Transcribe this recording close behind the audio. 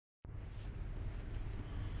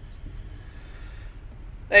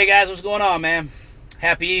Hey guys, what's going on, man?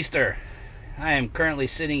 Happy Easter. I am currently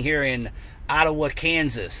sitting here in Ottawa,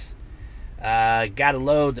 Kansas. Got a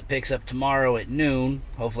load that picks up tomorrow at noon.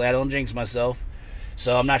 Hopefully I don't jinx myself.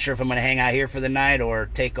 So I'm not sure if I'm going to hang out here for the night or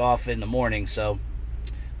take off in the morning.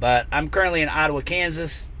 But I'm currently in Ottawa,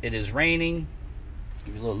 Kansas. It is raining.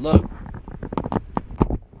 Give you a little look.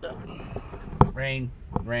 Rain,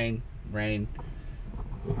 rain, rain,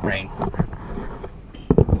 rain.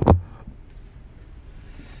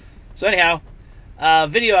 So anyhow,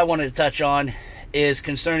 video I wanted to touch on is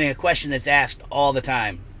concerning a question that's asked all the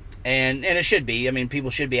time. And it should be. I mean, people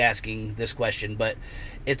should be asking this question. But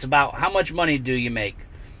it's about how much money do you make?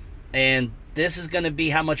 And this is going to be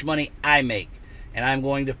how much money I make. And I'm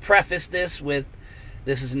going to preface this with,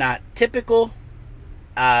 this is not typical.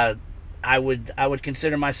 I would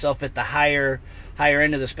consider myself at the higher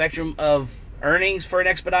end of the spectrum of earnings for an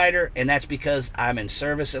expediter. And that's because I'm in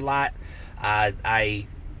service a lot. I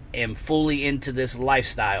am fully into this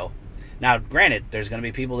lifestyle. Now, granted, there's going to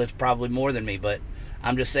be people that's probably more than me, but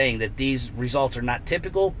I'm just saying that these results are not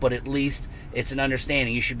typical, but at least it's an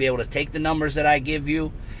understanding. You should be able to take the numbers that I give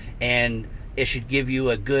you, and it should give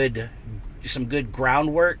you some good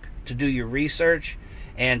groundwork to do your research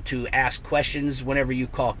and to ask questions whenever you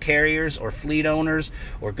call carriers or fleet owners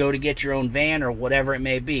or go to get your own van or whatever it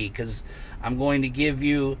may be, because I'm going to give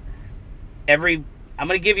you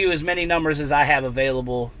as many numbers as I have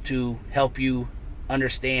available to help you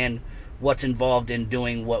understand what's involved in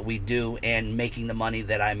doing what we do and making the money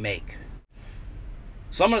that I make.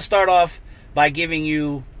 So I'm going to start off by giving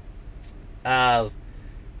you the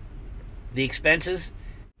expenses.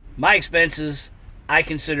 My expenses I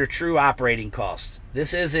consider true operating costs.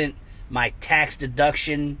 This isn't my tax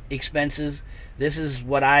deduction expenses. This is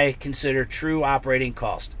what I consider true operating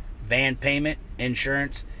cost. Van payment,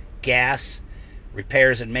 insurance, gas,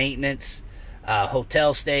 repairs and maintenance,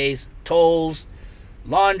 hotel stays, tolls,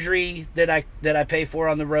 laundry that I pay for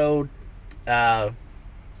on the road,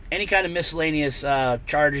 any kind of miscellaneous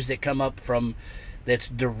charges that come up from that's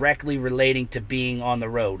directly relating to being on the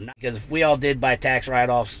road. Because if we all did by tax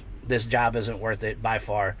write-offs, this job isn't worth it by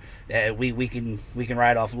far. We can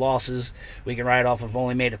write off losses. We can write off if we've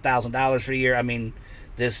only made $1,000 for a year. I mean,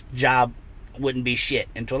 this job wouldn't be shit.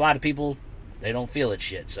 And to a lot of people, they don't feel it's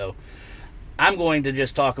shit. So I'm going to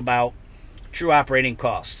just talk about true operating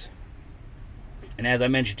costs. And as I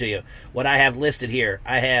mentioned to you, what I have listed here,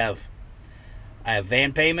 I have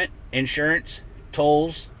van payment, insurance,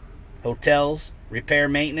 tolls, hotels, repair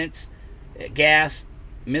maintenance, gas,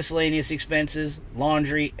 miscellaneous expenses,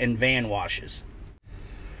 laundry, and van washes.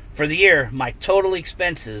 For the year, my total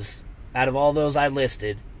expenses out of all those I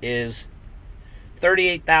listed is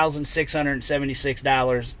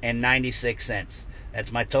 $38,676.96.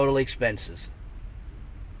 That's my total expenses.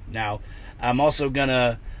 Now, I'm also I'm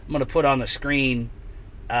gonna put on the screen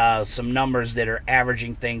some numbers that are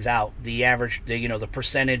averaging things out. The average, the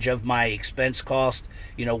percentage of my expense cost,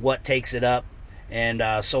 what takes it up, and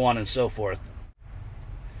so on and so forth.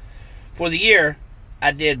 For the year,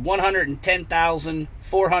 I did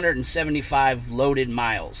 110,475 loaded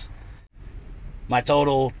miles. My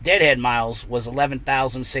total deadhead miles was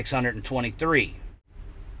 11,623.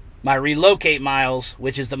 My relocate miles,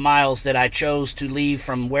 which is the miles that I chose to leave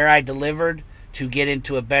from where I delivered to get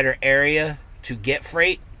into a better area to get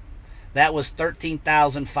freight, that was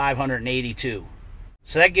 13,582.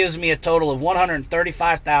 So that gives me a total of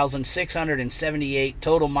 135,678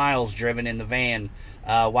 total miles driven in the van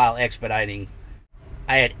while expediting.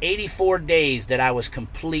 I had 84 days that I was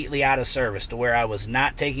completely out of service, to where I was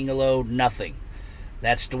not taking a load, nothing.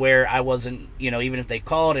 That's to where I wasn't, even if they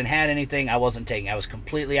called and had anything, I wasn't taking. I was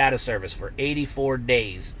completely out of service for 84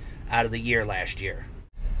 days out of the year last year.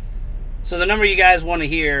 So the number you guys want to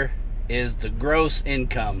hear is the gross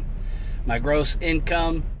income. My gross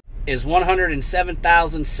income is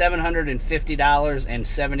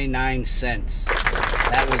 $107,750.79.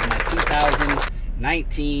 That was my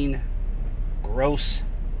 2019 gross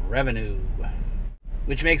revenue,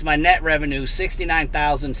 which makes my net revenue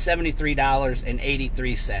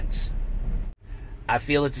 $69,073.83. I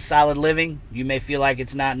feel it's a solid living. You may feel like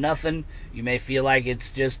it's not nothing. You may feel like it's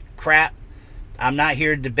just crap. I'm not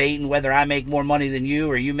here debating whether I make more money than you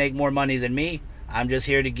or you make more money than me. I'm just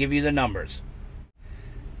here to give you the numbers.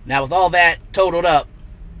 Now, with all that totaled up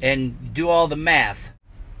and do all the math,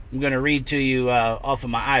 I'm going to read to you off of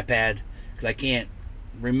my iPad, because I can't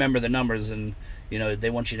remember the numbers, and they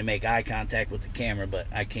want you to make eye contact with the camera, but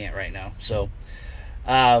I can't right now. So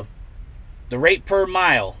the rate per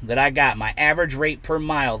mile that I got, my average rate per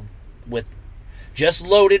mile with just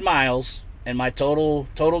loaded miles and my total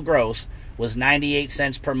gross was 98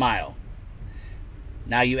 cents per mile.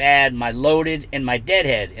 Now you add my loaded and my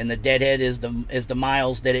deadhead, and the deadhead is the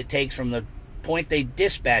miles that it takes from the point they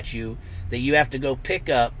dispatch you that you have to go pick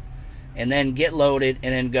up and then get loaded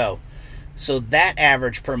and then go. So that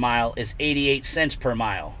average per mile is 88 cents per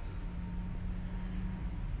mile.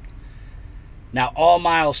 Now all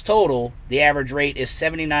miles total, the average rate is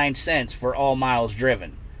 79 cents for all miles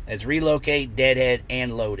driven. That's relocate, deadhead,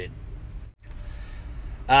 and loaded.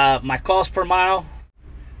 My cost per mile.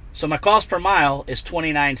 So my cost per mile is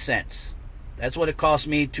 29 cents. That's what it cost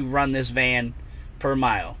me to run this van per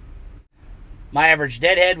mile. My average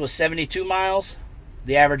deadhead was 72 miles.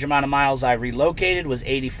 The average amount of miles I relocated was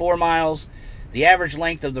 84 miles. The average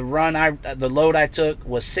length of the load I took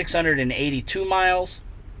was 682 miles.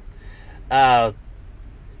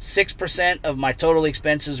 6% of my total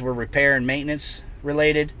expenses were repair and maintenance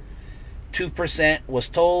related. 2% was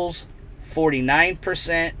tolls.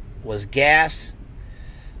 49% was gas.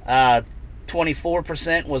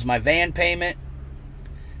 24% was my van payment.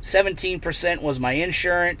 17% was my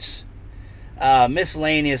insurance.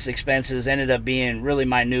 Miscellaneous expenses ended up being really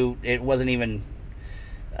minute. It wasn't even,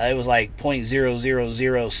 it was like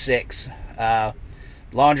 0.0006.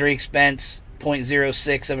 Laundry expense,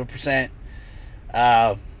 0.06%.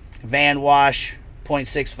 Van wash,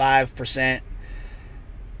 0.65%.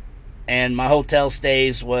 And my hotel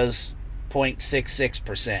stays was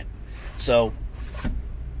 0.66%. So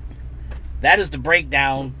that is the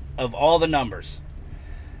breakdown of all the numbers.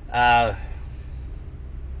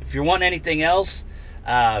 If you want anything else,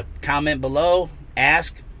 comment below,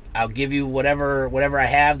 ask. I'll give you whatever I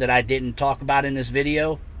have that I didn't talk about in this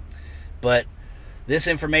video. But this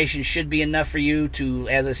information should be enough for you to,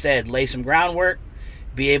 as I said, lay some groundwork,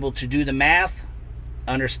 be able to do the math,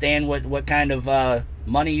 understand what kind of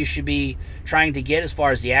money you should be trying to get as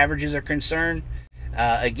far as the averages are concerned.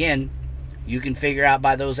 Again, you can figure out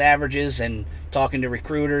by those averages and talking to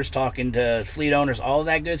recruiters, talking to fleet owners, all of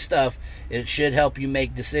that good stuff. It should help you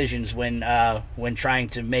make decisions when trying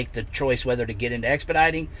to make the choice whether to get into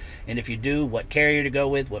expediting, and if you do, what carrier to go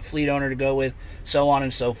with, what fleet owner to go with, so on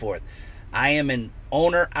and so forth. I am an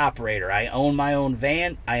owner-operator. I own my own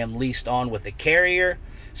van. I am leased on with a carrier,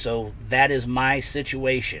 so that is my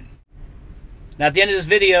situation. Now, at the end of this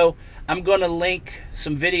video, I'm going to link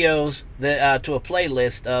some videos that, to a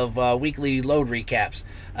playlist of weekly load recaps.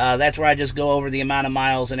 That's where I just go over the amount of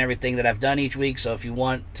miles and everything that I've done each week. So if you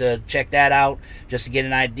want to check that out, just to get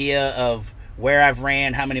an idea of where I've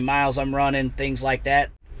ran, how many miles I'm running, things like that,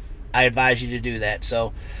 I advise you to do that.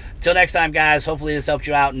 So until next time, guys, hopefully this helped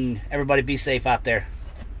you out, and everybody be safe out there.